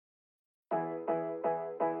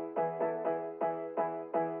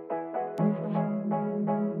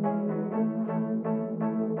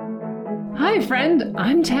Hi friend,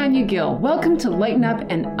 I'm Tanya Gill. Welcome to Lighten Up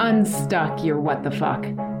and Unstuck Your What the Fuck.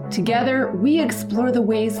 Together, we explore the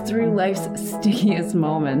ways through life's stickiest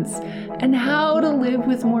moments and how to live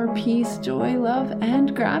with more peace, joy, love,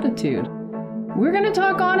 and gratitude. We're going to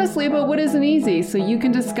talk honestly about what isn't easy so you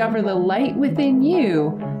can discover the light within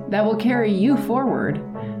you that will carry you forward.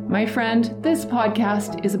 My friend, this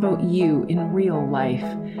podcast is about you in real life,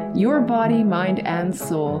 your body, mind, and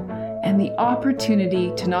soul, and the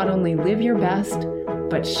opportunity to not only live your best,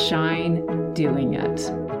 but shine doing it.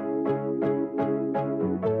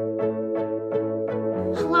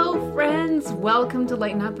 Hello, friends. Welcome to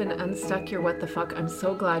Lighten Up and Unstuck Your What the Fuck. I'm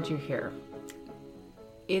so glad you're here.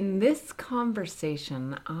 In this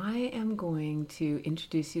conversation, I am going to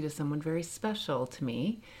introduce you to someone very special to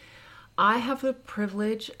me. I have the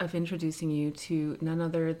privilege of introducing you to none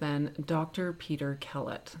other than Dr. Peter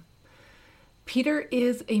Kellett. Peter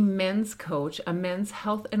is a men's coach, a men's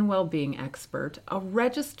health and well-being expert, a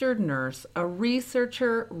registered nurse, a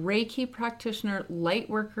researcher, Reiki practitioner, light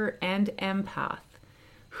worker, and empath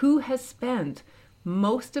who has spent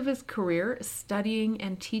most of his career studying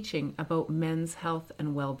and teaching about men's health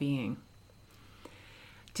and well-being.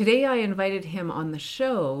 Today, I invited him on the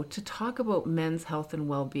show to talk about men's health and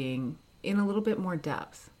well-being in a little bit more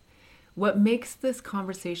depth. What makes this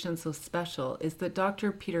conversation so special is that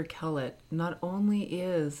Dr. Peter Kellett not only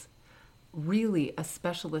is really a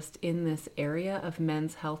specialist in this area of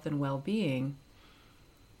men's health and well-being,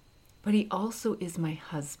 but he also is my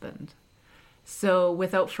husband. So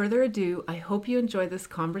without further ado, I hope you enjoy this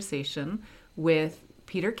conversation with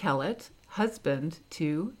Peter Kellett, husband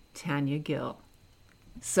to Tanya Gill.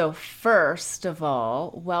 So first of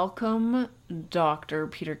all, welcome Dr.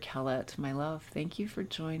 Peter Kellett, my love. Thank you for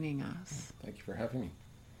joining us. Thank you for having me.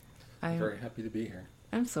 I'm very happy to be here.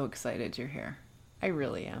 I'm so excited you're here. I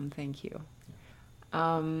really am. Thank you.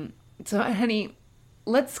 So honey,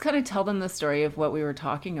 let's kind of tell them the story of what we were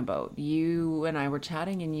talking about. You and I were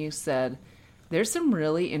chatting and you said, there's some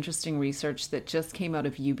really interesting research that just came out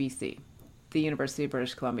of UBC, the University of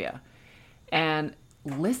British Columbia. And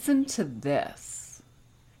listen to this.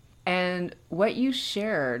 And what you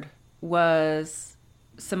shared was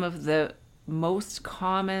some of the most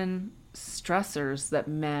common stressors that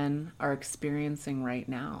men are experiencing right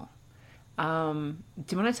now. Do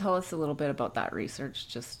you want to tell us a little bit about that research?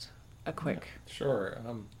 Just a quick... Yeah, sure.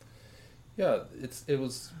 It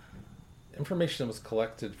was information that was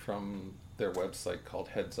collected from their website called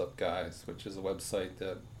Heads Up Guys, which is a website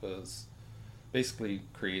that was basically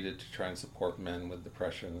created to try and support men with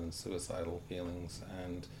depression and suicidal feelings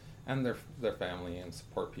and their family and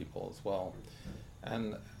support people as well.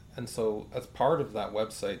 And so as part of that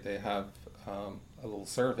website, they have a little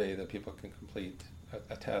survey that people can complete,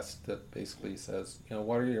 a test that basically says,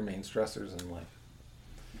 what are your main stressors in life?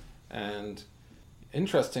 And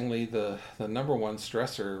interestingly, the number one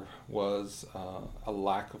stressor was a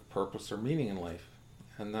lack of purpose or meaning in life.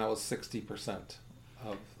 And that was 60%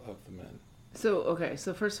 of the men. So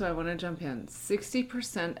first of all, I want to jump in.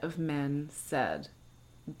 60% of men said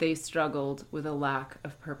they struggled with a lack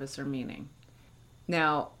of purpose or meaning.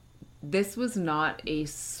 Now, this was not a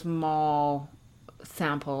small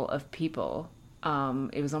sample of people.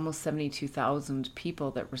 It was almost 72,000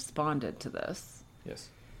 people that responded to this. Yes.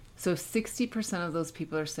 So 60% of those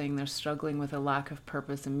people are saying they're struggling with a lack of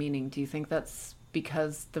purpose and meaning. Do you think that's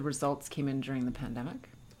because the results came in during the pandemic?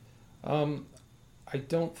 I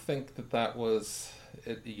don't think that was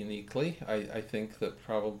it uniquely. I think that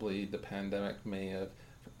probably the pandemic may have,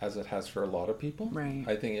 as it has for a lot of people. Right.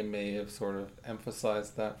 I think it may have sort of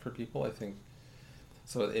emphasized that for people. I think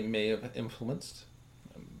so. It may have influenced,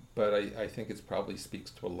 but I think it probably speaks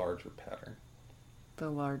to a larger pattern. The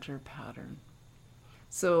larger pattern.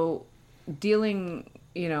 So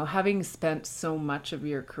having spent so much of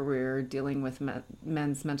your career dealing with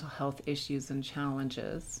men's mental health issues and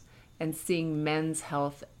challenges and seeing men's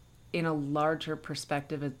health in a larger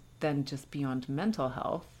perspective than just beyond mental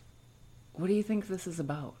health, what do you think this is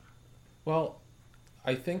about? Well,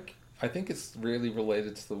 I think it's really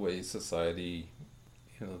related to the way society,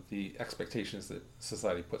 the expectations that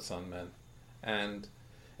society puts on men. And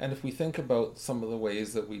if we think about some of the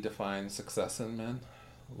ways that we define success in men,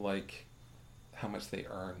 like how much they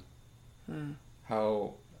earn,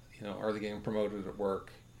 how, are they getting promoted at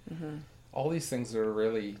work? Mm-hmm. All these things are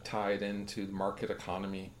really tied into the market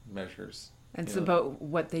economy measures. And it's about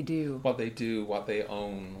what they do. What they do, what they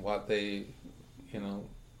own, what they,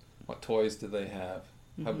 what toys do they have,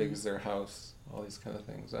 how big is their house, all these kind of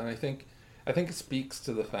things. And I think it speaks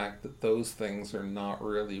to the fact that those things are not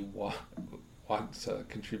really what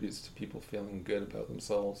contributes to people feeling good about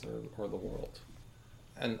themselves or the world.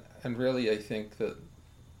 and really I think that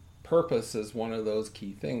purpose is one of those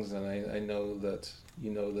key things, and I know that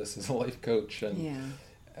you know this as a life coach, and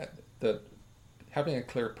that having a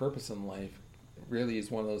clear purpose in life really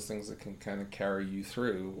is one of those things that can kind of carry you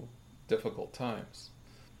through difficult times.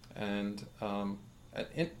 And I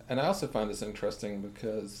also find this interesting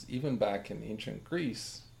because even back in ancient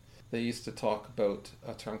Greece, they used to talk about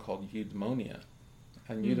a term called eudaimonia.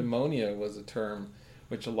 And eudaimonia was a term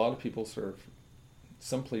which a lot of people sort of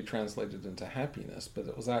simply translated into happiness, but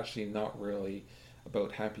it was actually not really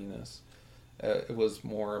about happiness. It was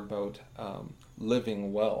more about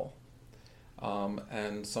living well.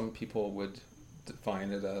 And some people would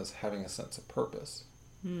define it as having a sense of purpose.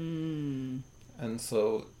 And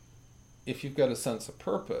so if you've got a sense of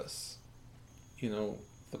purpose,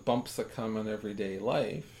 the bumps that come in everyday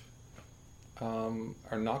life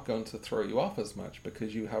are not going to throw you off as much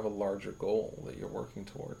because you have a larger goal that you're working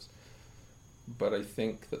towards. But I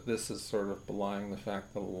think that this is sort of belying the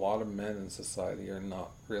fact that a lot of men in society are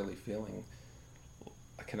not really feeling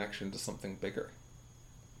a connection to something bigger.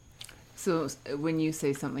 So when you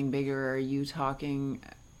say something bigger, are you talking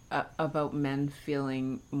about men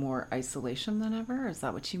feeling more isolation than ever? Is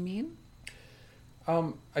that what you mean?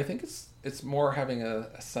 I think it's more having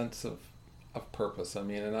a sense of purpose. I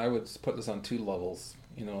mean, and I would put this on two levels.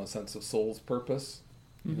 A sense of soul's purpose.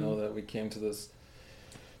 That we came to this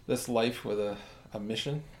life with a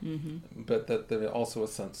mission, but that there's also a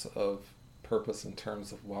sense of purpose in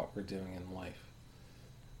terms of what we're doing in life.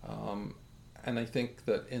 And I think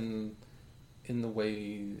that in the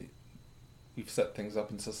way we've set things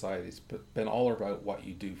up in society, it's been all about what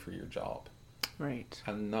you do for your job. Right.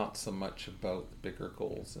 And not so much about the bigger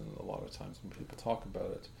goals, and a lot of times when people talk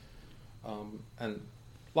about it. And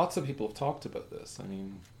lots of people have talked about this. I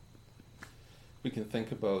mean, we can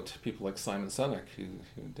think about people like Simon Sinek, who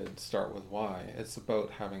did Start With Why. It's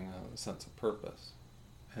about having a sense of purpose.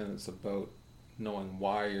 And it's about knowing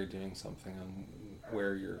why you're doing something and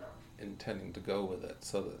where you're intending to go with it,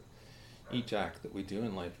 so that each act that we do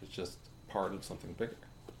in life is just part of something bigger.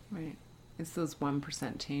 Right. It's those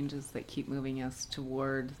 1% changes that keep moving us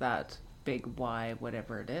toward that big why,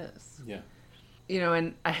 whatever it is. Yeah.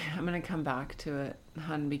 And I'm going to come back to it,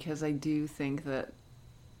 hun, because I do think that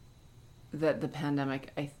the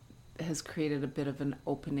pandemic has created a bit of an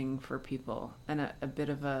opening for people, and a bit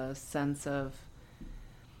of a sense of,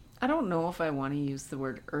 I don't know if I want to use the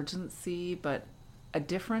word urgency, but a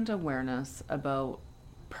different awareness about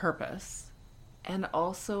purpose, and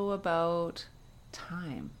also about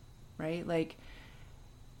time, right? Like,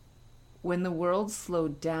 when the world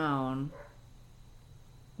slowed down,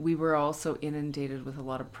 we were also inundated with a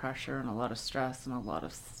lot of pressure and a lot of stress and a lot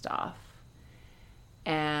of stuff.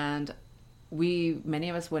 And many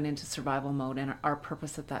of us went into survival mode, and our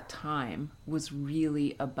purpose at that time was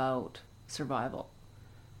really about survival.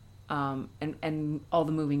 And all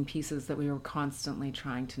the moving pieces that we were constantly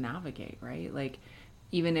trying to navigate, right? Like,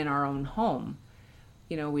 even in our own home,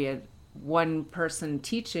 we had one person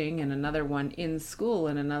teaching and another one in school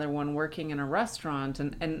and another one working in a restaurant,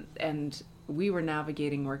 and we were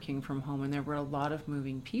navigating working from home, and there were a lot of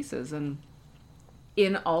moving pieces. And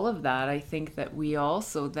in all of that, I think that we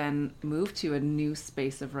also then moved to a new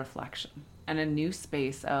space of reflection and a new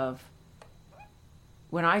space of,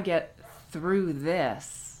 when I get through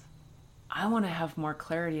this, I want to have more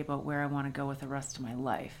clarity about where I want to go with the rest of my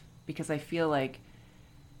life, because I feel like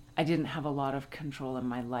I didn't have a lot of control in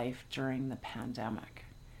my life during the pandemic.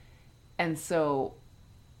 And so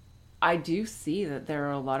I do see that there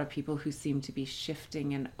are a lot of people who seem to be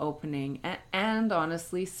shifting and opening, and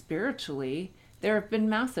honestly, spiritually, there have been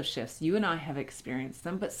massive shifts. You and I have experienced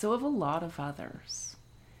them, but so have a lot of others.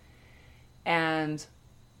 And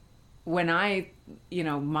when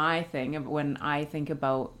when I think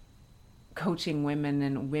about coaching women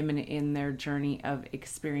and women in their journey of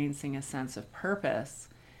experiencing a sense of purpose,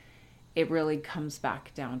 it really comes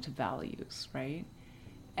back down to values, right?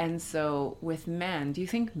 And so with men, do you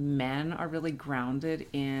think men are really grounded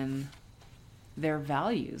in their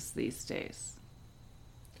values these days?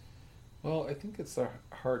 Well, I think it's a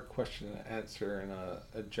hard question to answer in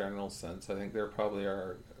a general sense. I think there probably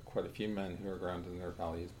are quite a few men who are grounded in their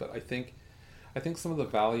values, but I think some of the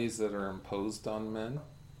values that are imposed on men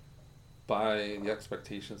by the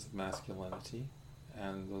expectations of masculinity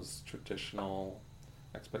and those traditional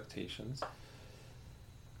expectations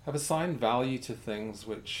have assigned value to things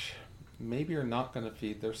which maybe are not going to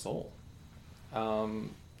feed their soul,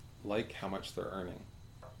 like how much they're earning,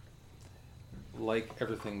 like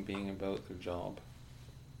everything being about their job.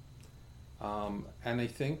 And I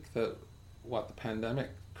think that what the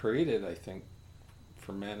pandemic created, I think,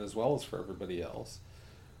 for men as well as for everybody else,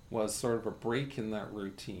 was sort of a break in that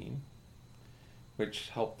routine, which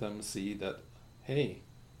helped them see that, hey,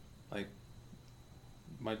 like,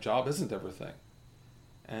 my job isn't everything.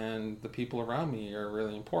 And the people around me are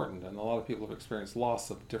really important. And a lot of people have experienced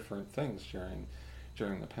loss of different things during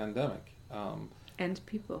the pandemic. And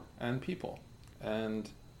people. And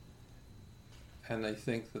I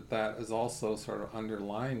think that is also sort of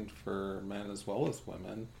underlined for men as well as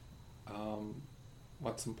women,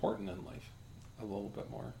 what's important in life a little bit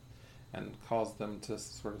more, and caused them to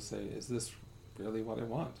sort of say, is this really what I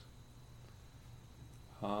want?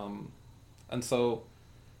 And so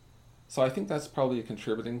I think that's probably a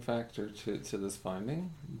contributing factor to this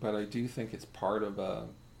finding, but I do think it's part of a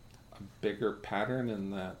bigger pattern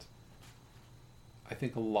in that I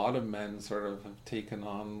think a lot of men sort of have taken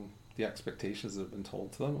on the expectations that have been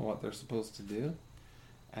told to them and what they're supposed to do,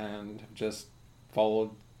 and have just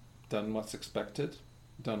done what's expected,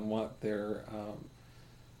 done what their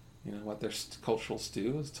what their cultural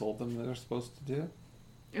stew has told them that they're supposed to do.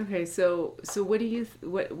 Okay, so what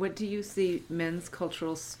do you see men's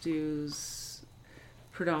cultural stews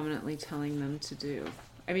predominantly telling them to do?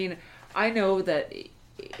 I mean, I know that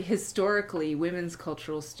historically women's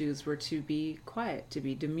cultural stews were to be quiet, to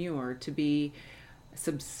be demure, to be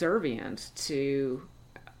subservient, to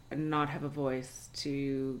not have a voice,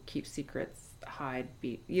 to keep secrets, hide,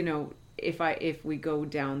 if we go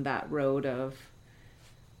down that road of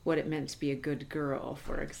what it meant to be a good girl,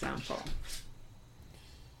 for example.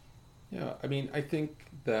 Yeah, I mean, I think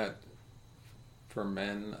that for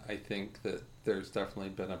men, I think that there's definitely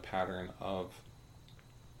been a pattern of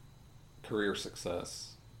career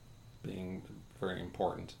success being very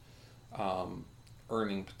important,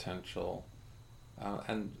 earning potential,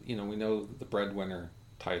 and we know the breadwinner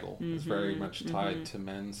title is very much tied to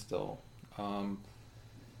men still,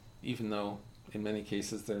 even though in many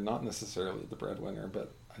cases they're not necessarily the breadwinner,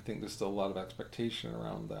 but I think there's still a lot of expectation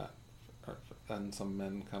around that, and some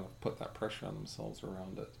men kind of put that pressure on themselves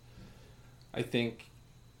around it. I think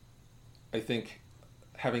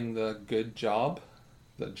having the good job,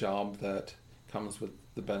 the job that comes with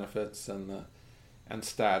the benefits and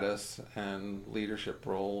status and leadership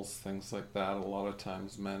roles, things like that, a lot of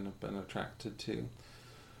times men have been attracted to.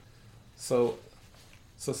 So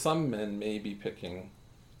some men may be picking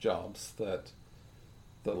jobs that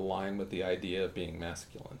align with the idea of being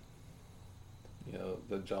masculine.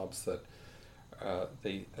 The jobs that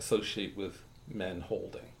they associate with men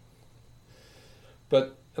holding.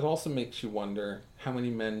 But it also makes you wonder how many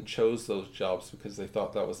men chose those jobs because they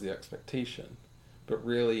thought that was the expectation, but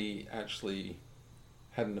really actually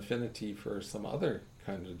had an affinity for some other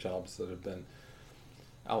kind of jobs that have been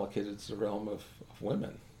allocated to the realm of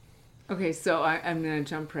women. Okay, so I'm going to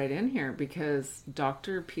jump right in here because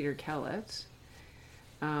Dr. Peter Kellett,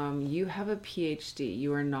 you have a PhD.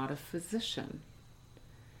 You are not a physician.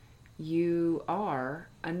 You are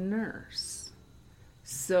a nurse.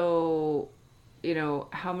 So,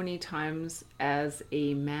 how many times as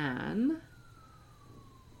a man,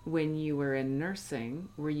 when you were in nursing,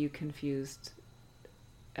 were you confused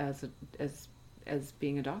as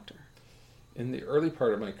being a doctor? In the early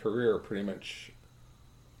part of my career, pretty much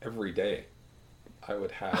every day, I would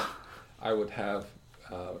have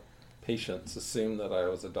patients assume that I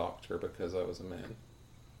was a doctor because I was a man.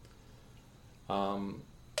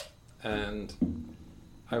 And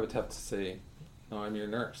I would have to say, no, I'm your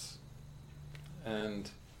nurse. And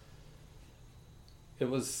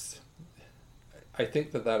I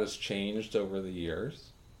think that has changed over the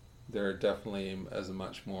years. There definitely is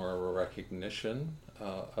much more of a recognition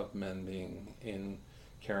of men being in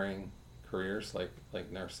caring careers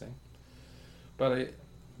like nursing. But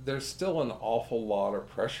there's still an awful lot of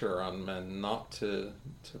pressure on men not to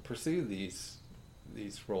pursue these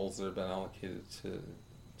roles that have been allocated to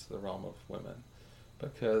the realm of women,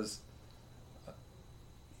 because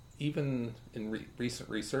even in recent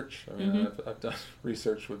research, I mean, I've done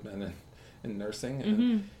research with men in nursing,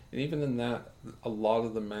 and even in that, a lot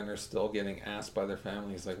of the men are still getting asked by their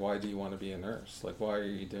families, like, why do you want to be a nurse? Like, why are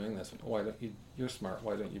you doing this? Why don't you? You're smart.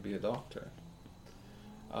 Why don't you be a doctor?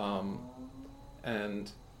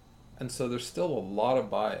 And so there's still a lot of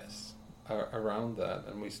bias around that,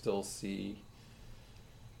 and we still see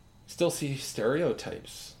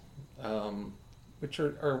stereotypes, which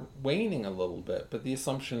are waning a little bit, but the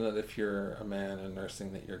assumption that if you're a man in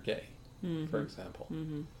nursing that you're gay, for example,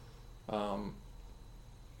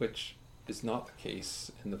 which is not the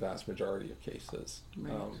case in the vast majority of cases,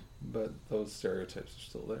 right. But those stereotypes are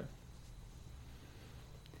still there.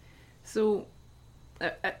 So,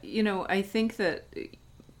 I think that,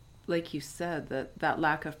 like you said, that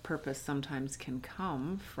lack of purpose sometimes can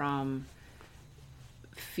come from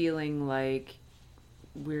feeling like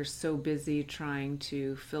we're so busy trying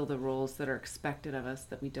to fill the roles that are expected of us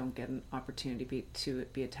that we don't get an opportunity to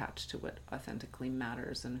be attached to what authentically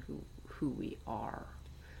matters and who we are.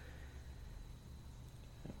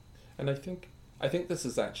 And I think this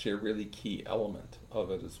is actually a really key element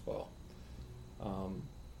of it as well.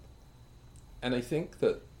 And I think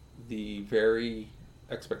that the very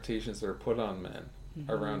expectations that are put on men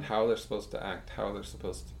around how they're supposed to act, how they're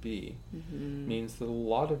supposed to be, means that a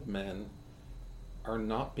lot of men are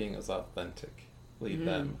not being as authentically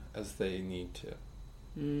them as they need to.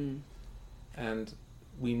 And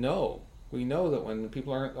we know that when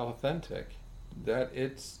people aren't authentic, that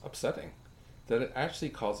it's upsetting, that it actually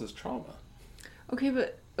causes trauma.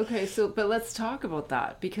 But let's talk about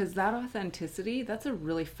that, because that authenticity, that's a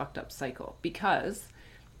really fucked up cycle. Because,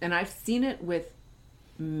 and I've seen it with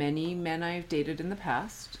many men I've dated in the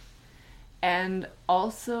past, and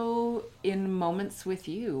also in moments with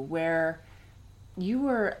you where you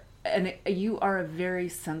are a very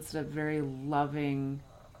sensitive, very loving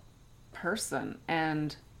person,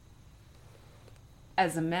 and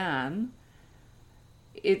as a man,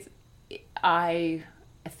 I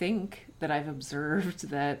think that I've observed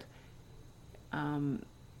that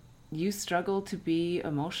you struggle to be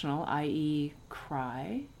emotional, i.e.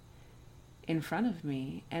 cry in front of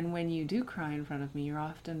me, and when you do cry in front of me, you're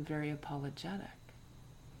often very apologetic.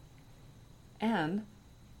 And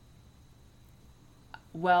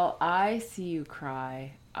well, I see you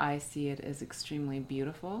cry, I see it as extremely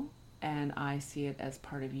beautiful, and I see it as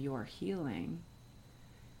part of your healing.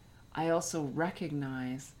 I also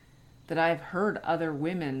recognize that I've heard other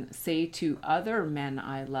women say to other men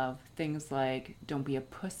I love things like, don't be a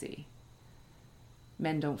pussy.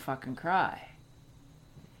 Men don't fucking cry.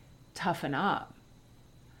 Toughen up.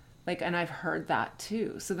 Like, and I've heard that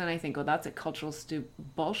too. So then I think, oh, that's a cultural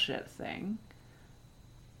bullshit thing.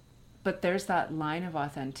 But there's that line of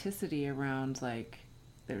authenticity around, like,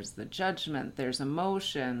 there's the judgment, there's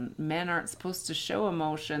emotion. Men aren't supposed to show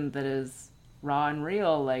emotion that is raw and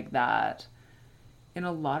real like that in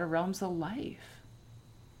a lot of realms of life.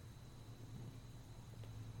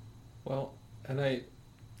 Well, and I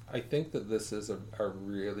think that this is a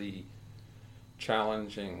really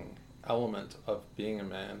challenging element of being a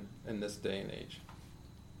man in this day and age.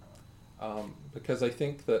 Because I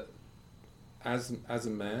think that as a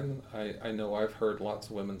man, I know I've heard lots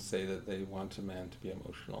of women say that they want a man to be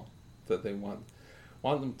emotional, that they want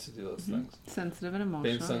them to do those things. Sensitive and emotional.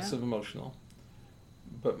 Being sensitive, emotional.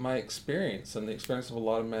 But my experience, and the experience of a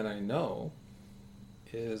lot of men I know,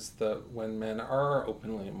 is that when men are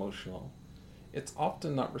openly emotional, it's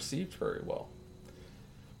often not received very well.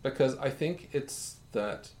 Because I think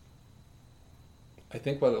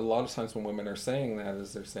what a lot of times when women are saying that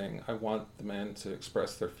is they're saying, I want the man to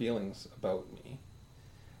express their feelings about me,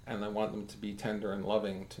 and I want them to be tender and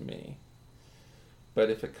loving to me. But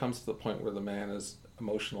if it comes to the point where the man is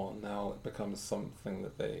emotional and now it becomes something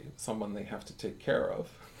that someone they have to take care of,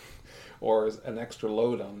 or is an extra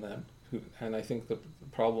load on them, and I think the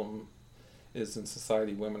problem is in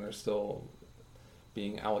society, women are still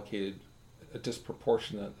being allocated a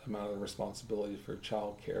disproportionate amount of responsibility for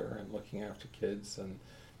childcare and looking after kids and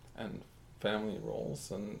family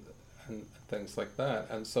roles and things like that.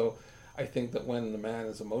 And so I think that when the man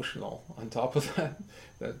is emotional on top of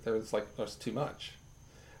that there's too much.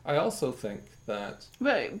 I also think that...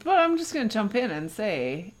 But I'm just going to jump in and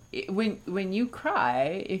say, when you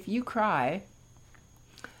cry,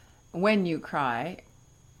 when you cry,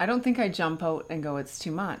 I don't think I jump out and go, it's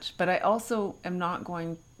too much. But I also am not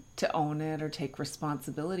going to own it or take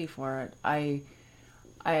responsibility for it. I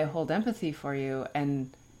hold empathy for you and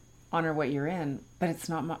honor what you're in, but it's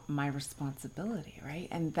not my responsibility, right?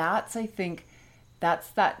 And I think that's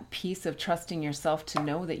that piece of trusting yourself to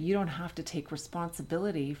know that you don't have to take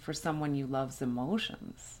responsibility for someone you love's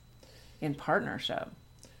emotions in partnership.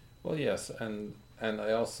 Well, yes, and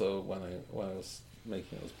I also, when I was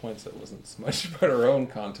making those points, it wasn't so much about our own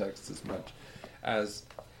context as much as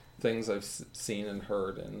things I've seen and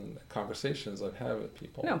heard in conversations I've had with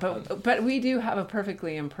people. No, but we do have a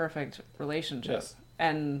perfectly imperfect relationship. Yes.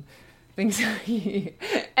 And things...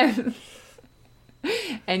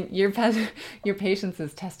 And your patience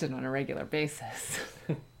is tested on a regular basis.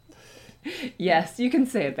 Yes, you can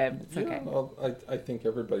say it, babe. It's okay. Well, I think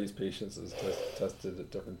everybody's patience is tested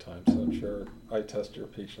at different times, so I'm sure I test your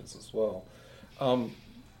patience as well.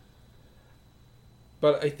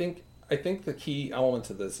 But I think the key element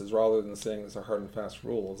to this is, rather than saying there's a hard and fast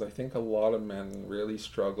rules, I think a lot of men really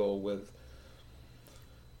struggle with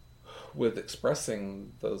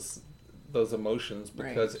expressing those emotions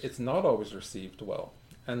because it's not always received well,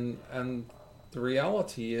 and the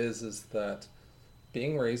reality is that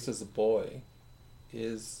being raised as a boy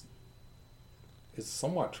is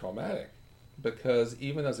somewhat traumatic, because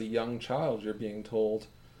even as a young child you're being told,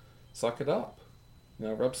 suck it up,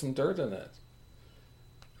 rub some dirt in it,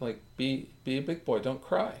 like be a big boy, don't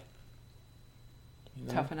cry,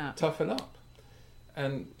 toughen up.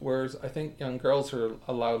 And whereas I think young girls are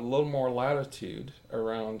allowed a little more latitude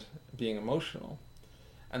around being emotional,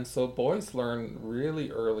 and so boys learn really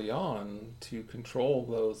early on to control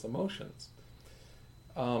those emotions.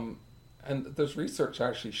 And there's research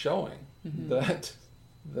actually showing that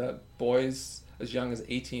boys as young as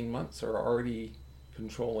 18 months are already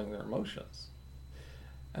controlling their emotions.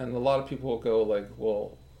 And a lot of people will go like,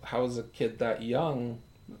 well, how does a kid that young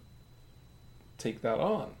take that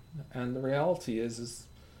on? And the reality is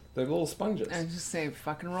they're little sponges. I just say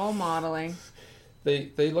fucking role modeling.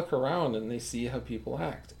 They look around and they see how people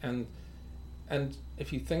act. And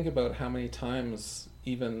if you think about how many times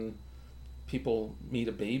even people meet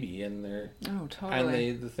a baby and and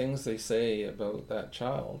the things they say about that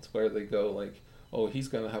child, where they go like, oh, he's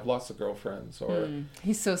going to have lots of girlfriends, or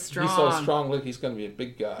he's so strong. Look, he's going to be a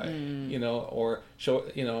big guy, or show,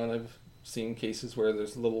 and I've seen cases where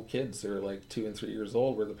there's little kids that are like 2 and 3 years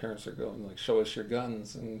old, where the parents are going like, show us your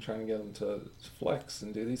guns, and trying to get them to flex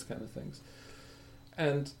and do these kind of things.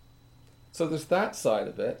 And so there's that side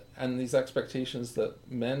of it, and these expectations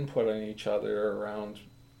that men put on each other around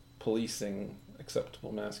policing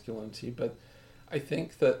acceptable masculinity. But I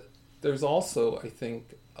think that there's also,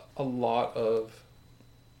 a lot of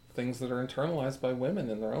things that are internalized by women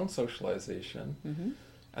in their own socialization,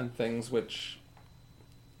 and things which,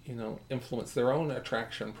 influence their own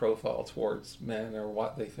attraction profile towards men, or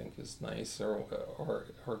what they think is nice or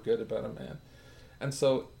good about a man. And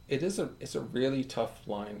so it's a really tough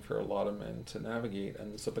line for a lot of men to navigate.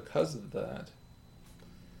 And so because of that,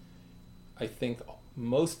 I think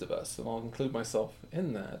most of us, and I'll include myself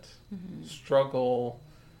in that, struggle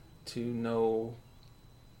to know,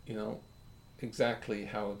 exactly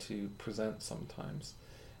how to present sometimes.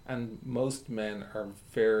 And most men are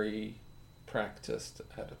very practiced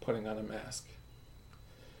at putting on a mask.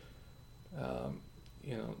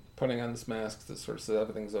 Putting on this mask that sort of says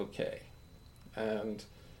everything's okay, and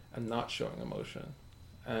not showing emotion.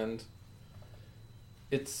 And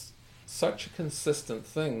it's such a consistent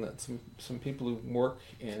thing that some people who work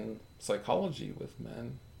in psychology with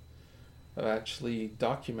men have actually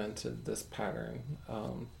documented this pattern.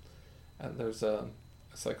 And there's a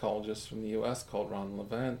psychologist from the U.S. called Ron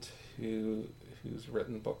Levant who's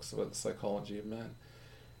written books about the psychology of men.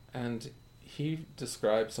 And he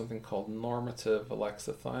described something called normative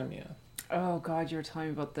alexithymia. Oh, God, you were telling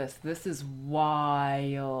me about this. This is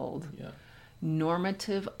wild. Yeah.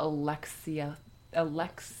 Normative alexithymia.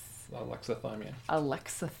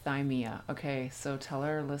 Alexithymia. Okay, so tell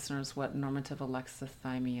our listeners what normative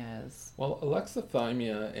alexithymia is. Well,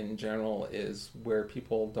 alexithymia in general is where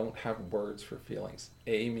people don't have words for feelings.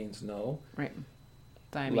 A means no. Right.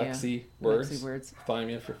 Thymia. Lexi, words.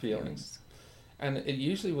 Thymia for feelings. And it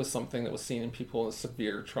usually was something that was seen in people with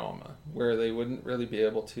severe trauma, where they wouldn't really be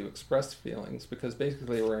able to express feelings because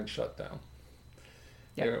basically they were in shutdown.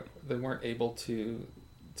 Yep. They weren't able to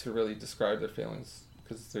really describe their feelings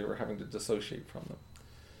because they were having to dissociate from them.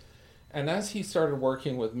 And as he started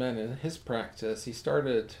working with men in his practice, he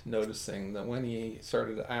started noticing that when he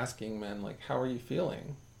started asking men, like, how are you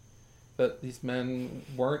feeling? That these men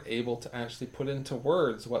weren't able to actually put into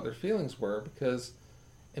words what their feelings were, because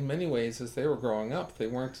in many ways, as they were growing up, they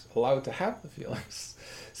weren't allowed to have the feelings.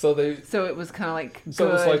 So it was kind of like good, so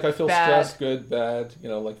it was like, I feel bad, stressed, good, bad,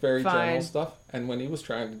 like very fine. General stuff. And when he was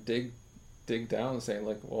trying to dig down and saying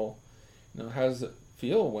like, well, how does it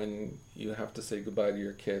feel when you have to say goodbye to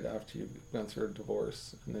your kid after you've gone through a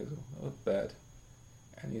divorce? And they go, oh, bad.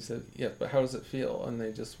 And he said, yeah, but how does it feel? And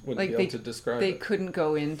they just wouldn't be able to describe it. They couldn't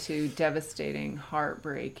go into devastating,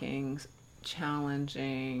 heartbreaking,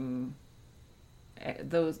 challenging,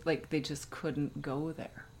 those, like, they just couldn't go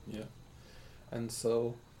there. Yeah. And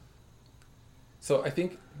so I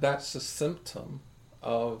think that's a symptom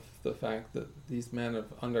of the fact that these men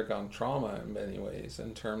have undergone trauma in many ways,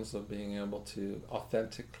 in terms of being able to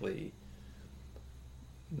authentically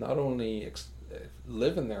not only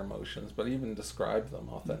live in their emotions, but even describe them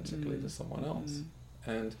authentically to someone else.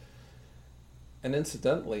 And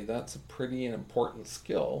incidentally, that's a pretty important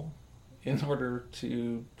skill in order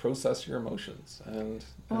to process your emotions, and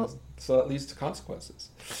so that leads to consequences.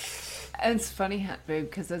 And it's funny, babe,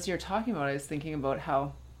 because as you're talking about it, I was thinking about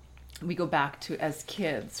how we go back to as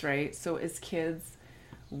kids, right? So as kids,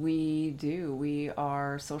 we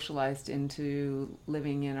are socialized into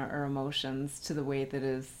living in our emotions to the way that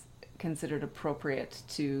is considered appropriate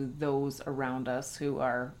to those around us who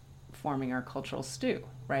are forming our cultural stew,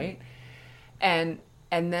 right? And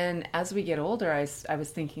then as we get older, I was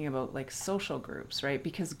thinking about like social groups, right?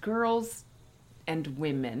 Because girls and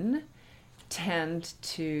women tend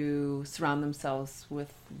to surround themselves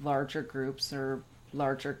with larger groups or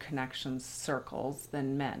larger connections, circles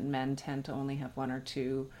than men. Men tend to only have one or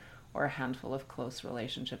two or a handful of close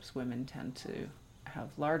relationships. Women tend to have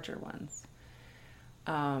larger ones.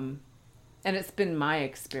 And it's been my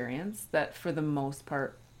experience that for the most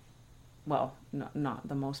part, well, not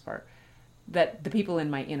the most part, that the people in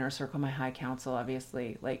my inner circle, my high council,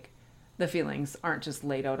 obviously, like, the feelings aren't just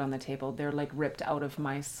laid out on the table. They're like ripped out of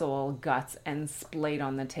my soul, guts, and splayed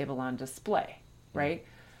on the table on display, right?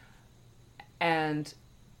 And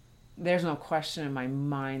there's no question in my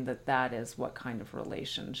mind that that is what kind of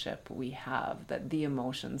relationship we have, that the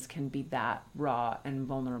emotions can be that raw and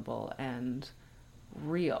vulnerable and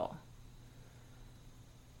real.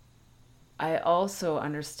 I also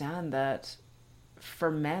understand that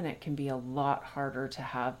for men, it can be a lot harder to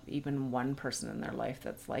have even one person in their life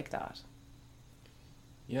that's like that.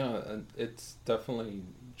 Yeah, and it's definitely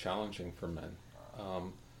challenging for men.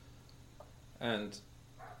 And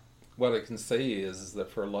what I can say is that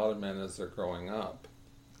for a lot of men as they're growing up,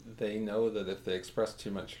 they know that if they express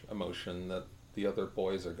too much emotion, that the other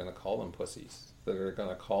boys are going to call them pussies. That are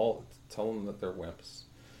going to tell them that they're wimps.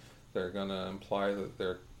 They're going to imply that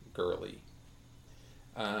they're girly.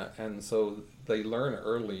 And so they learn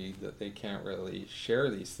early that they can't really share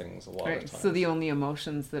these things a lot of times. So the only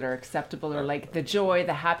emotions that are acceptable are like the joy,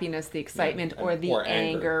 the happiness, the excitement, or the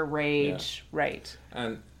anger, rage. Yeah. Right.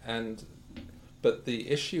 But the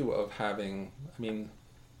issue of having, I mean,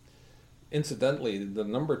 incidentally, the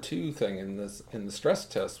number 2 thing in the stress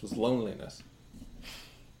test was loneliness.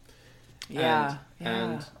 Yeah.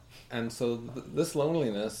 And so this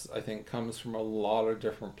loneliness, I think, comes from a lot of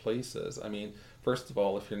different places. I mean, first of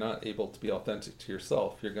all, if you're not able to be authentic to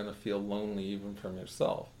yourself, you're going to feel lonely even from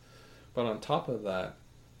yourself. But on top of that,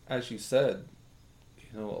 as you said,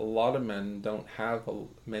 a lot of men don't have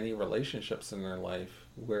many relationships in their life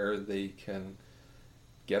where they can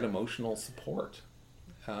get emotional support.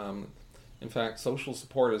 In fact, social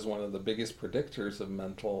support is one of the biggest predictors of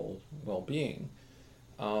mental well-being.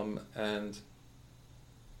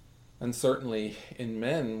 And certainly in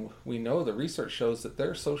men, we know the research shows that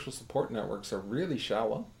their social support networks are really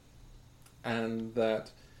shallow, and that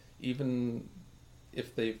even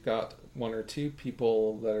if they've got 1 or 2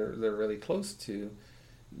 people that they're really close to,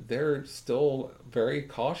 they're still very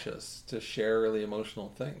cautious to share really emotional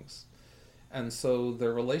things. And so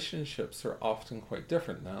their relationships are often quite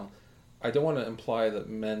different. Now, I don't want to imply that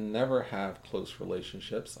men never have close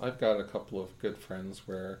relationships. I've got a couple of good friends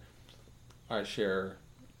where I share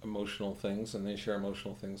emotional things and they share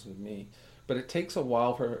emotional things with me. But it takes a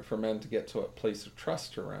while for men to get to a place of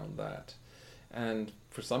trust around that. And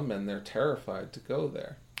for some men, they're terrified to go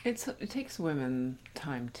there. It takes women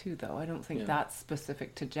time too, though. I don't think that's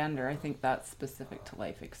specific to gender. I think that's specific to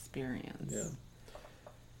life experience. Yeah.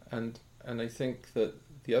 And I think that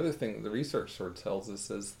the other thing the research sort of tells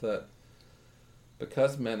us is that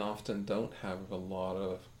because men often don't have a lot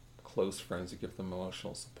of close friends who give them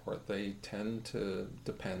emotional support, they tend to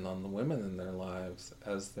depend on the women in their lives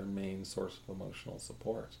as their main source of emotional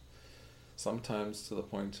support, sometimes to the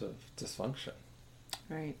point of dysfunction.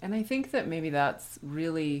 Right. And I think that maybe that's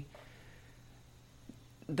really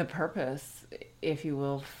the purpose, if you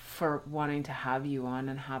will, for wanting to have you on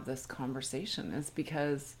and have this conversation, is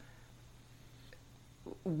because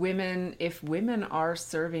if women are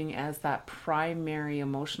serving as that primary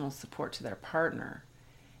emotional support to their partner,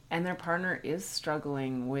 and their partner is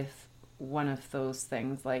struggling with one of those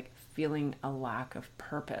things, like feeling a lack of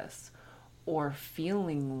purpose or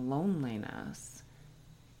feeling loneliness,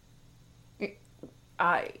 it's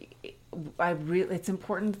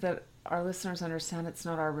important that our listeners understand it's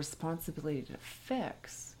not our responsibility to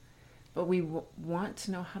fix, but we want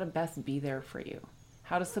to know how to best be there for you,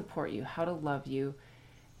 how to support you, how to love you,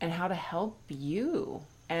 and how to help you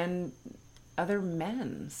and other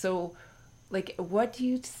men. So, like, what do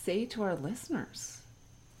you say to our listeners?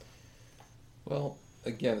 Well,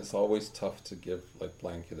 again, it's always tough to give like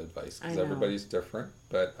blanket advice because everybody's different.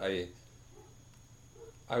 But I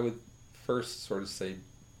would first sort of say,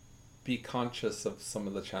 be conscious of some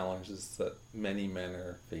of the challenges that many men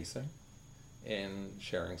are facing in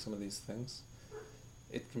sharing some of these things.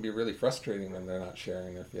 It can be really frustrating when they're not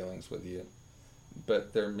sharing their feelings with you,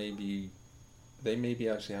 but they may be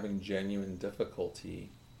actually having genuine difficulty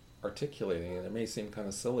articulating it. It may seem kind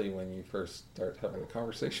of silly when you first start having a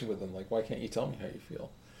conversation with them, like, why can't you tell me how you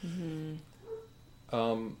feel? Mm-hmm.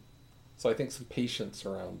 So I think some patience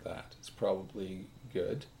around that is probably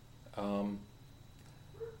good.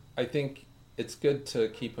 I think it's good to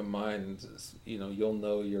keep in mind, you'll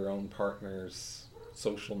know your own partner's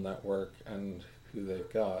social network and who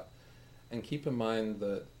they've got. And keep in mind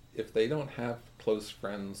that if they don't have close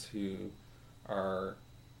friends who are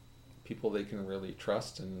people they can really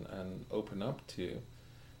trust and open up to,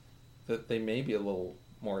 that they may be a little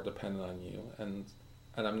more dependent on you.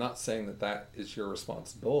 And I'm not saying that is your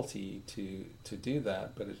responsibility to do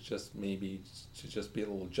that, but it's just maybe to just be a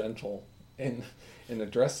little gentle in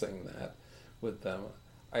addressing that with them.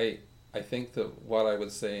 I think that what I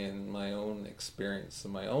would say in my own experience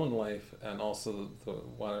in my own life, and also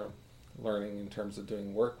what I'm learning in terms of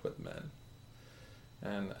doing work with men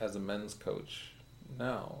and as a men's coach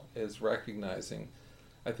now, is recognizing,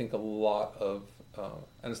 I think a lot of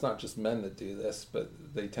and it's not just men that do this, but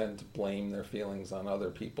they tend to blame their feelings on other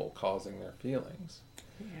people causing their feelings.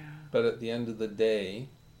 Yeah. But at the end of the day,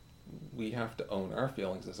 we have to own our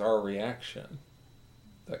feelings. It's our reaction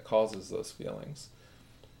that causes those feelings.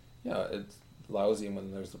 Yeah, it's lousy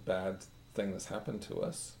when there's a bad thing that's happened to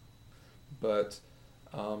us, but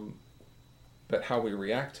how we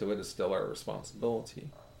react to it is still our responsibility.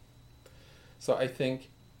 So I think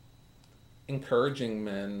encouraging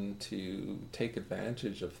men to take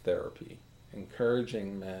advantage of therapy,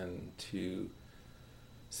 encouraging men to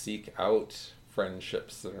seek out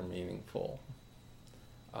friendships that are meaningful,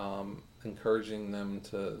 encouraging them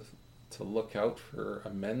to look out for a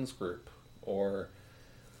men's group or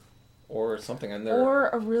something. Or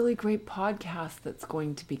a really great podcast that's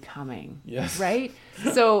going to be coming. Yes. Right?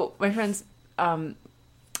 So, my friends,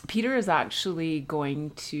 Peter is actually going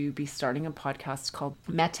to be starting a podcast called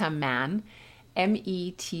Meta Man,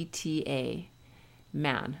 METTA,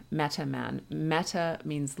 man, Meta Man. Meta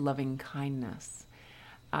means loving kindness.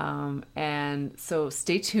 And so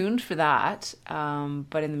stay tuned for that.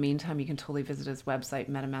 But in the meantime, you can totally visit his website,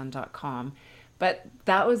 metaman.com. But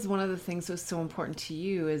that was one of the things that was so important to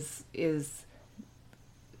you is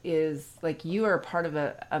like you are a part of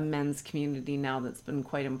a men's community now that's been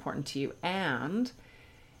quite important to you. And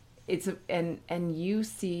and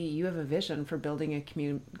you have a vision for building a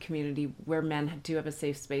community where men do have a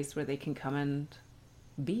safe space where they can come and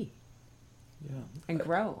be and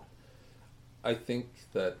grow. I think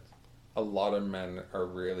that a lot of men are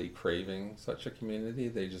really craving such a community.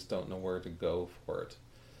 They just don't know where to go for it.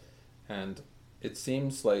 And it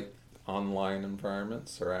seems like online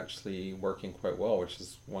environments are actually working quite well, which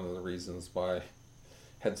is one of the reasons why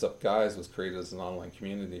Heads Up Guys was created as an online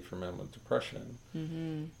community for men with depression.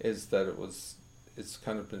 Mm-hmm. Is that it's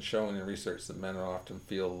kind of been shown in research that men often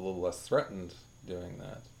feel a little less threatened doing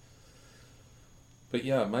that. But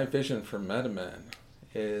yeah, my vision for MetaMan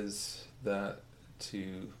is that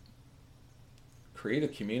to create a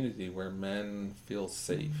community where men feel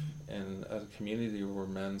safe, and a community where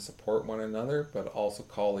men support one another but also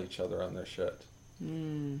call each other on their shit,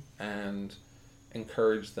 and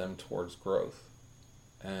encourage them towards growth,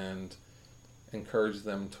 and encourage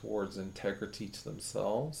them towards integrity to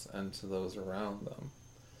themselves and to those around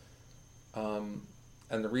them.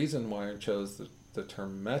 And the reason why I chose the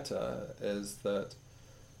term meta is that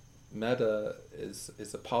meta is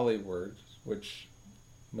a Pali word, which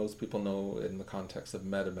most people know in the context of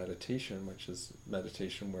meditation, which is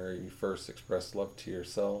meditation where you first express love to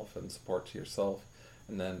yourself and support to yourself,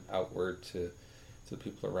 and then outward to the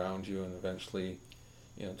people around you, and eventually,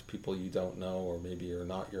 to people you don't know, or maybe are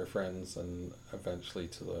not your friends, and eventually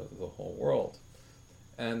to the whole world.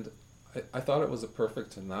 And I thought it was a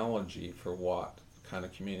perfect analogy for what kind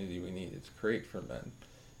of community we needed to create for men,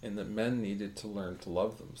 in that men needed to learn to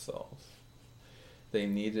love themselves. They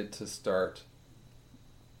needed to start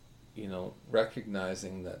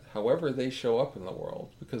recognizing that however they show up in the world,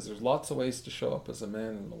 because there's lots of ways to show up as a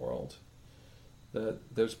man in the world, that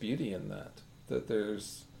there's beauty in that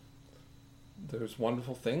there's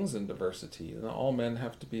wonderful things in diversity, and all men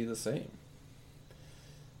have to be the same.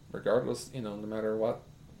 Regardless, no matter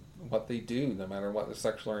what they do, no matter what their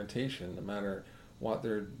sexual orientation, no matter what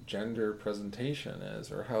their gender presentation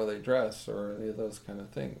is, or how they dress, or any of those kind of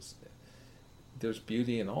things. There's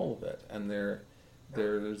beauty in all of it, and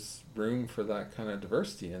there's room for that kind of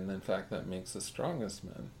diversity, and in fact that makes the strongest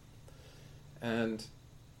men.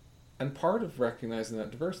 And part of recognizing that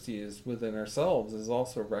diversity is within ourselves, is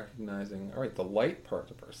also recognizing, all right, the light part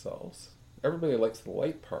of ourselves. Everybody likes the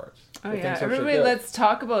light part. Oh yeah, everybody wants to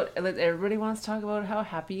talk about how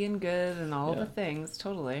happy and good and all the things,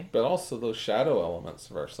 totally. But also those shadow elements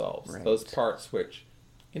of ourselves, right. Those parts which,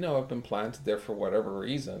 have been planted there for whatever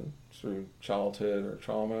reason, through childhood or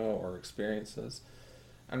trauma or experiences.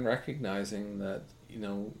 and recognizing that,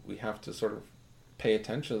 we have to sort of pay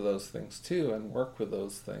attention to those things too and work with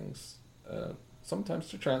those things, sometimes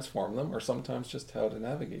to transform them or sometimes just how to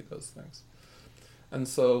navigate those things. And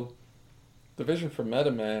so the vision for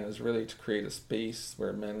MetaMan is really to create a space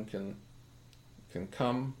where men can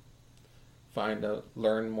come, find out,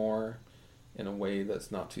 learn more in a way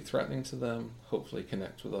that's not too threatening to them, hopefully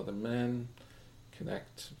connect with other men,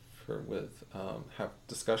 have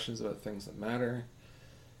discussions about things that matter,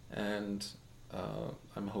 and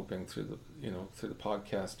I'm hoping through the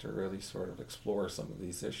podcast to really sort of explore some of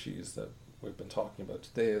these issues that we've been talking about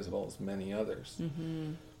today, as well as many others.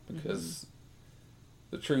 Mm-hmm. Because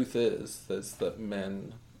the truth is that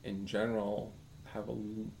men in general have a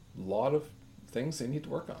lot of things they need to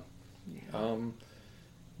work on. Yeah.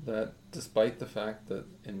 That despite the fact that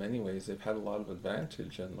in many ways they've had a lot of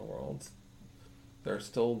advantage in the world, they're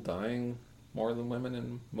still dying more than women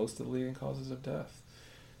in most of the leading causes of death.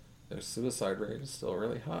 Their suicide rate is still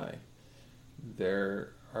really high.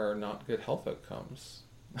 There are not good health outcomes.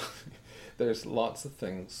 There's lots of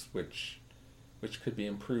things which could be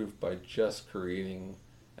improved by just creating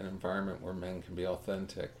an environment where men can be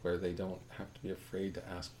authentic, where they don't have to be afraid to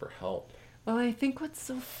ask for help. Well, I think what's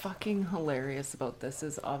so fucking hilarious about this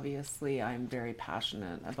is, obviously I'm very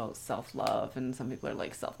passionate about self-love, and some people are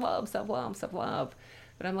like, self-love, self-love, self-love.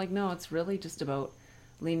 But I'm like, no, it's really just about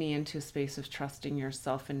leaning into a space of trusting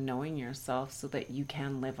yourself and knowing yourself so that you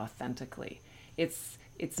can live authentically. It's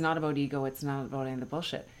not about ego. It's not about any of the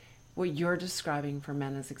bullshit. What you're describing for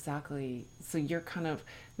men is exactly, so you're kind of,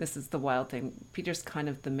 this is the wild thing. Peter's kind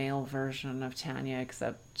of the male version of Tanya,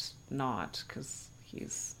 except not, because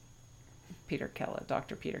he's Peter Kellett,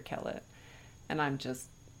 Dr. Peter Kellett. And I'm just...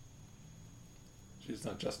 She's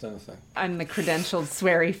not just anything. I'm the credentialed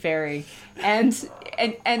sweary fairy. And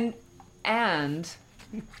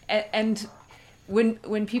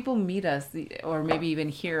when people meet us, or maybe even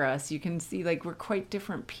hear us, you can see like we're quite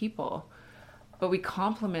different people, but we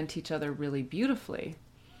complement each other really beautifully.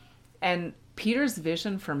 And Peter's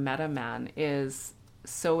vision for MetaMan is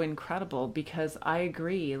so incredible, because I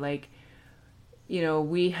agree, like,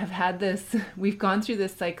 we have had this, we've gone through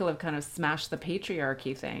this cycle of kind of smash the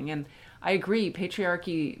patriarchy thing. And I agree,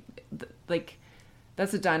 patriarchy, like,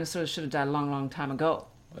 that's a dinosaur that should have died a long, long time ago,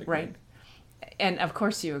 right? And of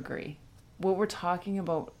course you agree. What we're talking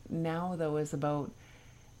about now, though, is about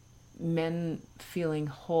men feeling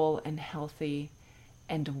whole and healthy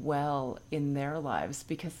and well in their lives,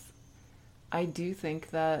 because I do think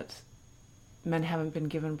that men haven't been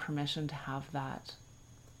given permission to have that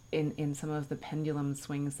in some of the pendulum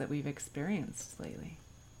swings that we've experienced lately.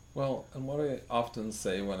 Well, and what I often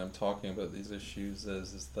say when I'm talking about these issues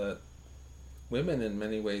is that women in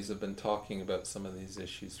many ways have been talking about some of these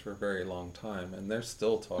issues for a very long time, and they're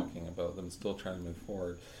still talking about them, still trying to move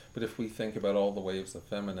forward. But if we think about all the waves of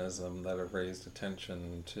feminism that have raised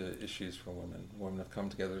attention to issues for women, women have come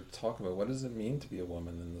together to talk about what does it mean to be a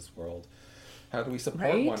woman in this world? How do we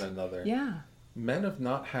support one another? Yeah. Men have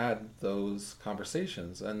not had those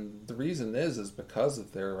conversations, and the reason is because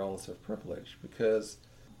of their relative privilege, because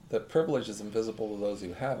the privilege is invisible to those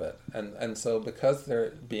who have it, and so because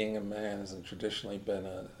being a man hasn't traditionally been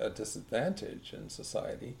a disadvantage in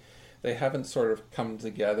society, they haven't sort of come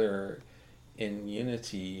together in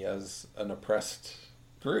unity as an oppressed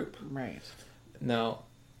group. Right. Now,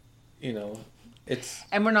 it's...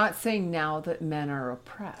 And we're not saying now that men are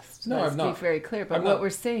oppressed. No, Let's I'm not. be very clear. But I'm what not. we're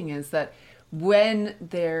saying is that when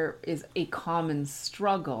there is a common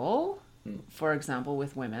struggle, for example,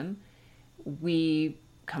 with women, we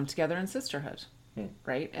come together in sisterhood,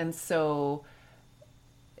 right? And so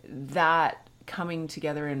that coming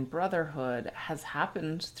together in brotherhood has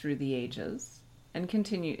happened through the ages and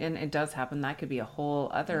continue, and it does happen. That could be a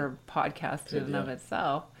whole other podcast in and of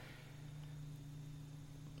itself.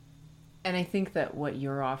 And I think that what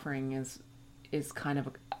you're offering is kind of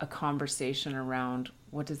a conversation around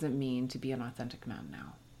what does it mean to be an authentic man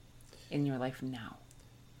now, in your life now.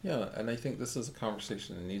 Yeah, and I think this is a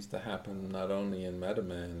conversation that needs to happen not only in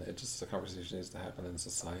MetaMan, it's just a conversation that needs to happen in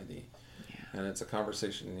society. Yeah. And it's a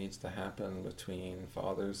conversation that needs to happen between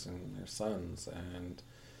fathers and their sons and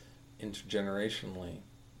intergenerationally.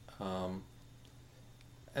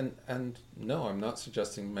 And no, I'm not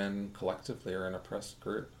suggesting men collectively are an oppressed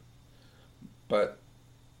group. But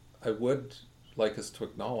I would like us to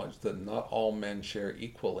acknowledge that not all men share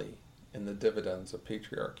equally in the dividends of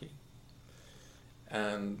patriarchy.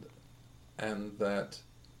 And that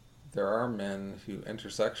there are men who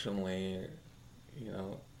intersectionally,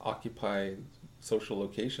 occupy social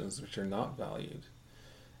locations which are not valued.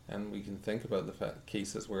 And we can think about the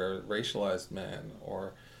cases where racialized men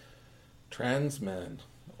or trans men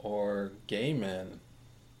or gay men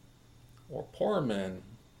or poor men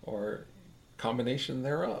or combination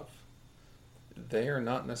thereof, they are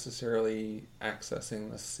not necessarily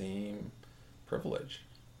accessing the same privilege.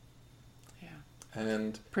 Yeah.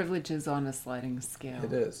 And privilege is on a sliding scale.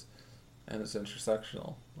 it is. And it's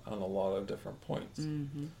intersectional on a lot of different points.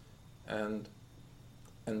 Mm-hmm.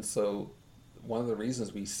 And so one of the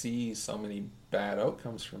reasons we see so many bad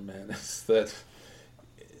outcomes from men is that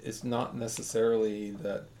it's not necessarily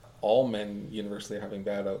that all men universally are having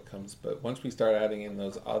bad outcomes, but once we start adding in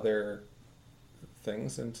those other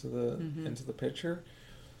things into the picture,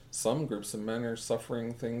 some groups of men are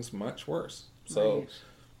suffering things much worse. So Right.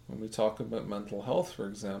 when we talk about mental health, for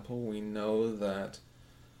example, we know that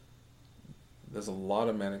there's a lot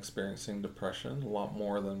of men experiencing depression, a lot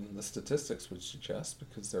more than the statistics would suggest,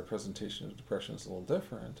 because their presentation of depression is a little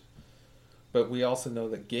different. But we also know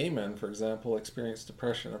that gay men, for example, experience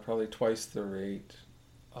depression at probably twice the rate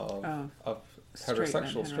of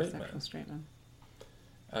heterosexual straight men.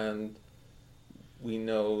 And we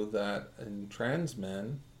know that in trans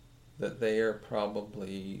men, that they are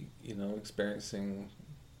probably, experiencing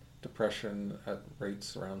depression at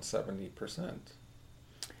rates around 70%.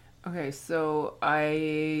 Okay, so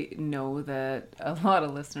I know that a lot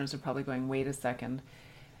of listeners are probably going, wait a second.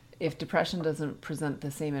 If depression doesn't present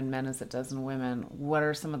the same in men as it does in women, what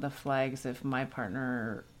are some of the flags if my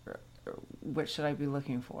partner, what should I be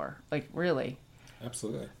looking for? Like, really?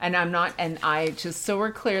 Absolutely. And just so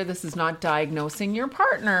we're clear, this is not diagnosing your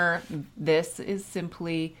partner. This is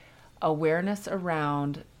simply awareness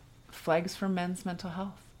around flags for men's mental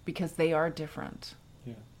health, because they are different.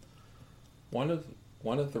 Yeah. One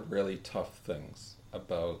of the really tough things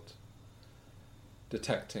about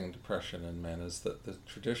detecting depression in men is that the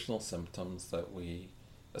traditional symptoms that we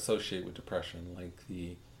associate with depression, like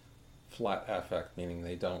the flat affect, meaning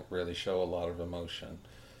they don't really show a lot of emotion,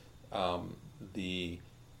 the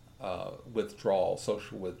withdrawal,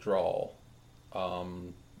 social withdrawal,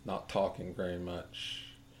 not talking very much,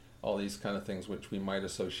 all these kind of things which we might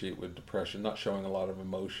associate with depression, not showing a lot of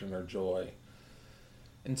emotion or joy.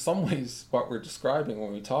 In some ways, what we're describing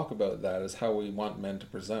when we talk about that is how we want men to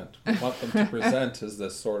present. We want them to present as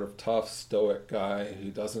this sort of tough, stoic guy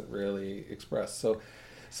who doesn't really express.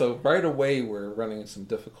 So right away, we're running into some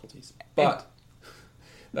difficulties. But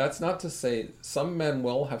that's not to say some men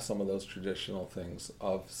will have some of those traditional things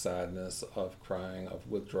of sadness, of crying, of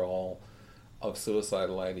withdrawal, of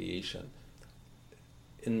suicidal ideation.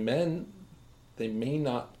 In men, they may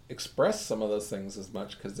not express some of those things as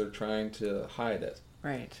much because they're trying to hide it.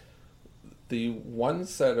 Right. The one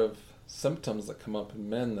set of symptoms that come up in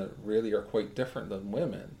men that really are quite different than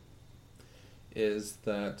women is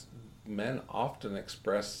that men often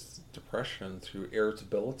express depression through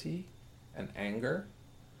irritability and anger,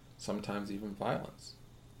 sometimes even violence.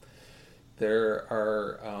 There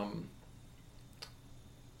are,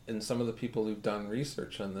 and some of the people who've done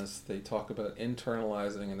research on this, they talk about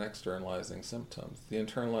internalizing and externalizing symptoms. The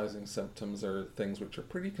internalizing symptoms are things which are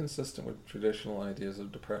pretty consistent with traditional ideas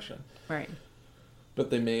of depression. Right. But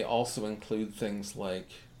they may also include things like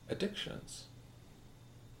addictions.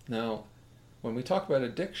 Now, when we talk about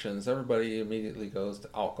addictions, everybody immediately goes to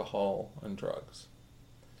alcohol and drugs.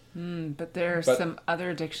 But there are some other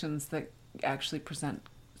addictions that actually present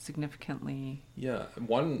significantly. Yeah,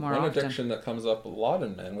 one addiction that comes up a lot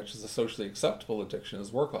in men, which is a socially acceptable addiction, is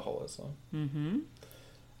workaholism. Mm-hmm.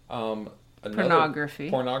 Pornography.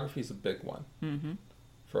 Pornography is a big one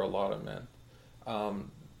for a lot of men,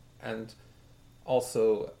 and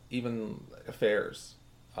also even affairs,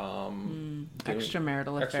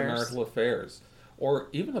 extramarital affairs, or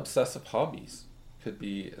even obsessive hobbies could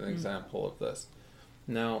be an example of this.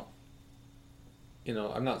 Now,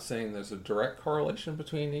 I'm not saying there's a direct correlation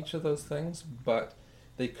between each of those things, but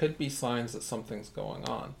they could be signs that something's going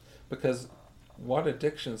on. Because what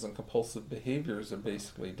addictions and compulsive behaviors are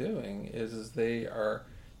basically doing is they are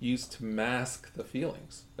used to mask the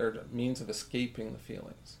feelings. They're a means of escaping the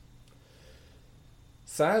feelings.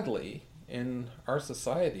 Sadly, in our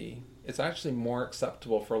society, it's actually more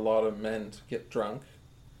acceptable for a lot of men to get drunk,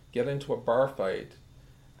 get into a bar fight,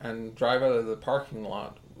 and drive out of the parking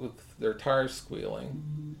lot with their tires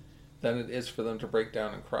squealing than it is for them to break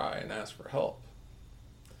down and cry and ask for help.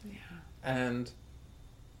 Yeah. And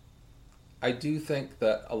I do think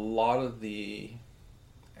that a lot of the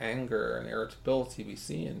anger and irritability we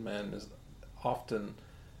see in men is often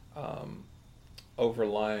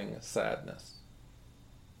overlying sadness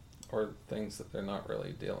or things that they're not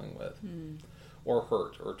really dealing with, or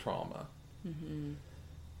hurt or trauma.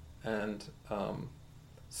 And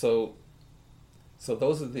so So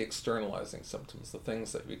those are the externalizing symptoms, the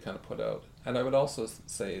things that we kind of put out. And I would also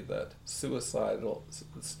say that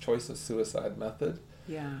choice of suicide method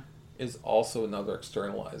Yeah. is also another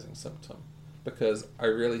externalizing symptom. Because I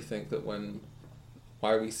really think that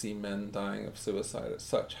why we see men dying of suicide at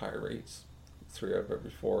such high rates, 3 out of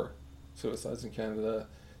every 4 suicides in Canada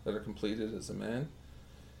that are completed as a man,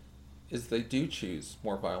 is they do choose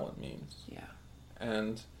more violent means. Yeah.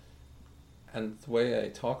 And the way I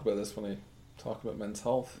talk about this when I talk about men's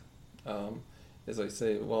health is I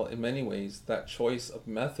say, well, in many ways, that choice of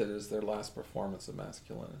method is their last performance of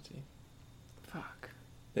masculinity. Fuck.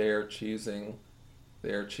 They are choosing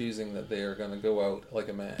that they are going to go out like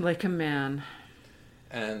a man. Like a man.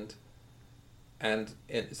 And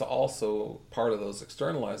it's also part of those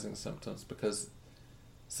externalizing symptoms, because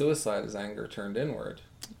suicide is anger turned inward.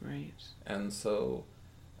 Right. And so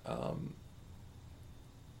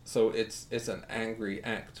it's an angry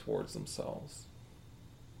act towards themselves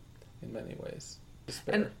in many ways.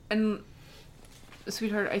 Despair. And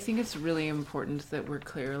sweetheart, I think it's really important that we're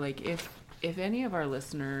clear. Like, if any of our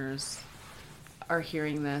listeners are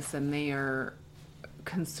hearing this and they are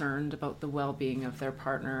concerned about the well-being of their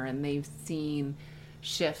partner, and they've seen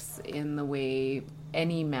shifts in the way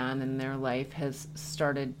any man in their life has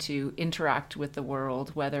started to interact with the world,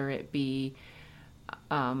 whether it be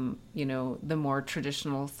the more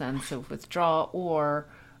traditional sense of withdrawal, or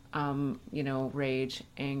rage,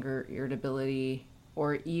 anger, irritability,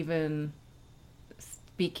 or even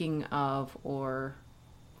speaking of or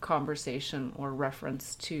conversation or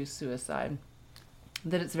reference to suicide,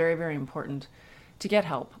 that it's very, very important to get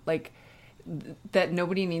help. Like, that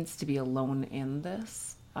nobody needs to be alone in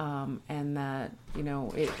this, and that,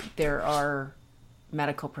 there are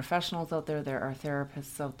medical professionals out there, there are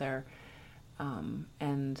therapists out there, and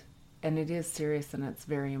it is serious, and it's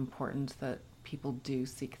very important that people do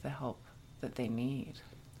seek the help that they need.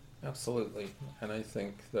 Absolutely. And I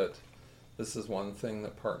think that this is one thing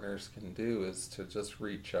that partners can do, is to just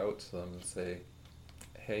reach out to them and say,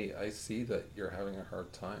 hey, I see that you're having a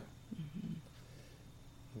hard time. Mm-hmm.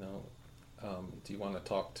 Do you want to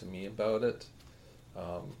talk to me about it?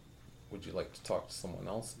 Would you like to talk to someone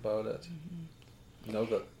else about it? Mm-hmm. Know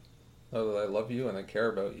that I love you and I care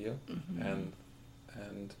about you.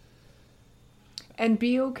 Mm-hmm. And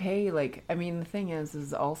be okay. Like, I mean, the thing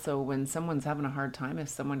is also, when someone's having a hard time, if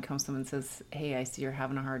someone comes to them and says, hey, I see you're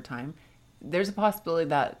having a hard time, there's a possibility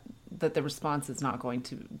that the response is not going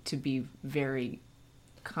to be very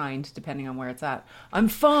kind, depending on where it's at. I'm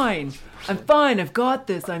fine. I've got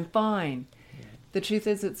this. I'm fine. Yeah. The truth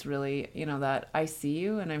is, it's really, that I see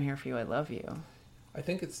you and I'm here for you. I love you. I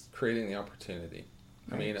think it's creating the opportunity.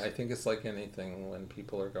 Right. I mean, I think it's like anything. When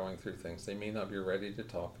people are going through things, they may not be ready to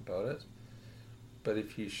talk about it, but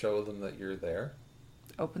if you show them that you're there,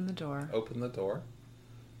 open the door.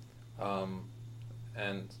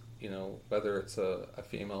 And whether it's a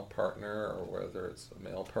female partner, or whether it's a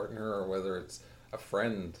male partner, or whether it's a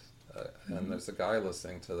friend, and there's a guy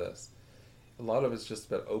listening to this, a lot of it's just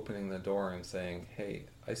about opening the door and saying, hey,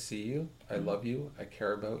 I see you, I love you, I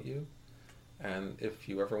care about you, and if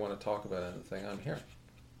you ever want to talk about anything, I'm here.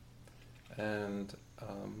 And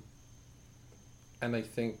I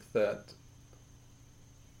think that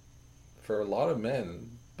for a lot of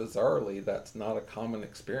men, bizarrely, that's not a common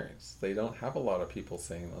experience. They don't have a lot of people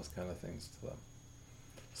saying those kind of things to them,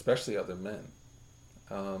 especially other men.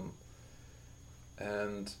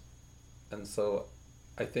 And so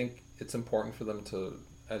I think it's important for them to,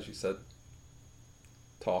 as you said,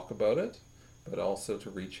 talk about it, but also to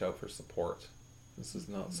reach out for support. This is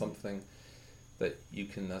not something that you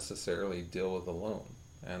can necessarily deal with alone.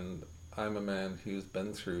 And I'm a man who's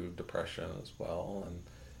been through depression as well, and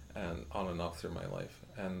on and off through my life.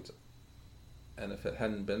 And if it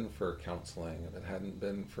hadn't been for counseling, if it hadn't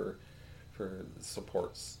been for the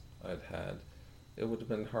supports I'd had, it would have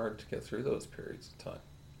been hard to get through those periods of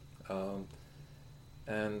time.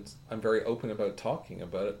 And I'm very open about talking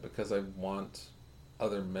about it, because I want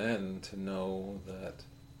other men to know that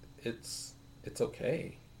it's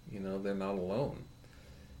okay. They're not alone.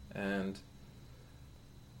 And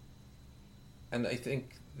I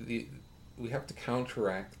think we have to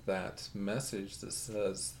counteract that message that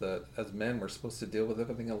says that as men we're supposed to deal with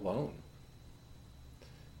everything alone.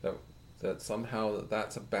 That somehow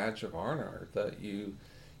that's a badge of honor, that you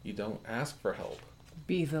don't ask for help.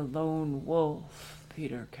 Be the lone wolf,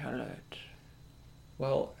 Peter Kellett.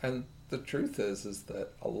 Well, and the truth is that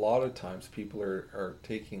a lot of times people are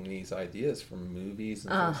taking these ideas from movies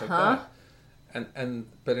and things like that.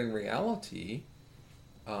 But in reality,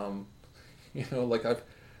 like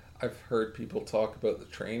I've heard people talk about the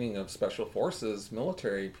training of special forces,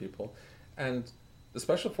 military people, and the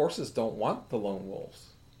special forces don't want the lone wolves.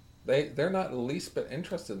 They're not the least bit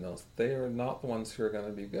interested in those. They are not the ones who are going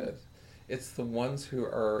to be good. It's the ones who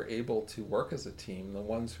are able to work as a team, the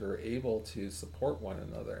ones who are able to support one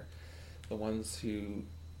another, the ones who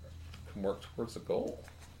can work towards a goal.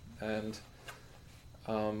 And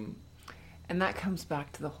that comes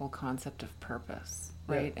back to the whole concept of purpose,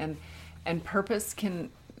 right? Yeah. And purpose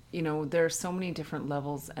can, there are so many different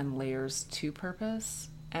levels and layers to purpose.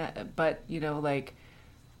 But, like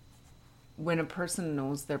when a person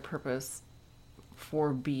knows their purpose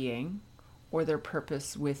for being, or their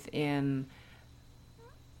purpose within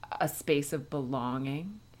a space of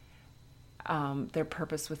belonging, their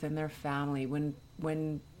purpose within their family,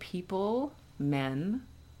 when people, men,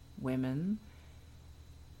 women,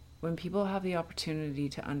 when people have the opportunity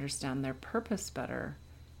to understand their purpose better,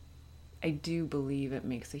 I do believe it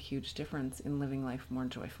makes a huge difference in living life more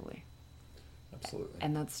joyfully. Absolutely.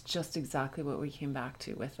 And that's just exactly what we came back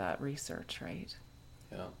to with that research, right?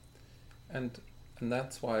 Yeah. And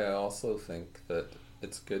that's why I also think that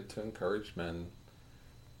it's good to encourage men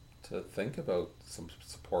to think about some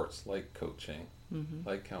supports like coaching,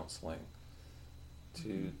 like counseling,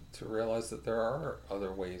 to realize that there are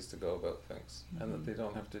other ways to go about things, and that they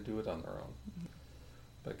don't have to do it on their own.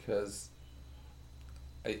 Because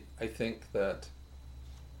I think that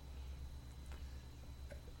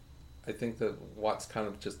what's kind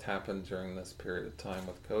of just happened during this period of time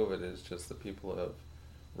with COVID is just that people have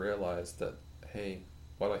realized that, hey,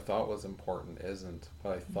 what I thought was important isn't.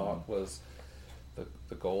 What I thought was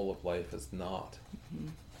the goal of life is not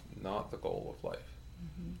the goal of life.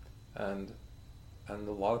 And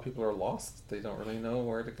a lot of people are lost. They don't really know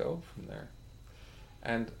where to go from there.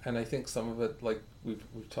 And I think some of it, like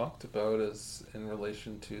we've talked about, is in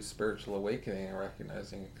relation to spiritual awakening and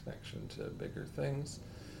recognizing a connection to bigger things.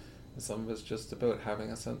 And some of it's just about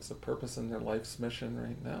having a sense of purpose in their life's mission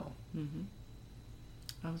right now.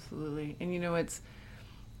 Absolutely. And it's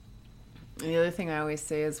the other thing I always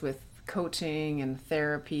say is with coaching and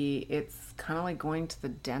therapy, it's kind of like going to the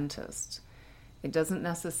dentist. It doesn't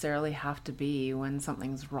necessarily have to be when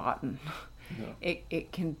something's rotten. No.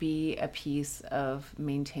 It can be a piece of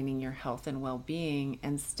maintaining your health and well-being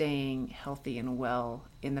and staying healthy and well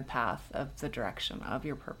in the path of the direction of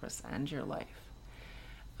your purpose and your life.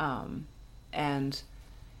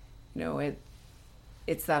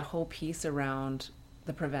 It's that whole piece around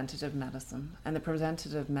the preventative medicine. And the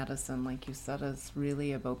preventative medicine, like you said, is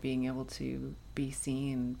really about being able to be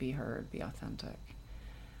seen, be heard, be authentic.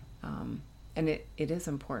 And it is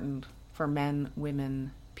important for men,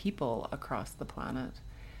 women, people across the planet.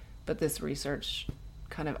 But this research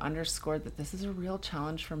kind of underscored that this is a real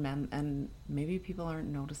challenge for men, and maybe people aren't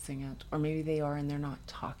noticing it, or maybe they are and they're not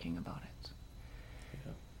talking about it.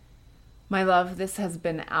 Yeah. My love, this has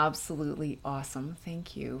been absolutely awesome.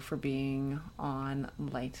 Thank you for being on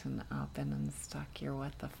Lighten Up and Unstuck Your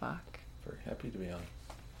What the Fuck. Very happy to be on.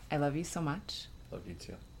 I love you so much. Love you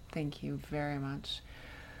too. Thank you very much.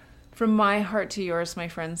 From my heart to yours, my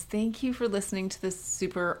friends, thank you for listening to this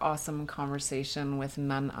super awesome conversation with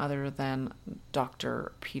none other than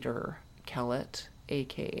Dr. Peter Kellett,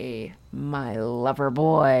 aka my lover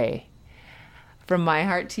boy. From my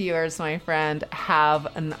heart to yours, my friend,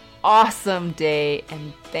 have an awesome day,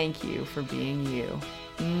 and thank you for being you.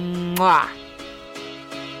 Mwah!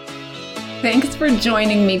 Thanks for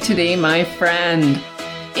joining me today, my friend.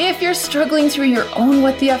 If you're struggling through your own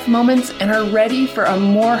what the F moments and are ready for a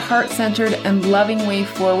more heart-centered and loving way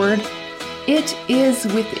forward, it is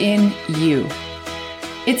within you.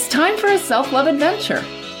 It's time for a self-love adventure.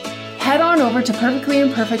 Head on over to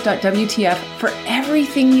perfectlyimperfect.wtf for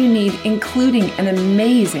everything you need, including an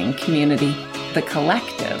amazing community, the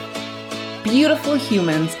collective. Beautiful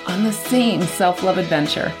humans on the same self-love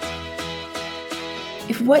adventure.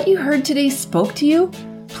 If what you heard today spoke to you,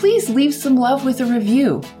 please leave some love with a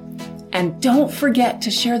review. And don't forget to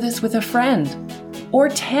share this with a friend or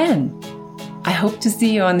 10. I hope to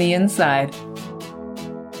see you on the inside.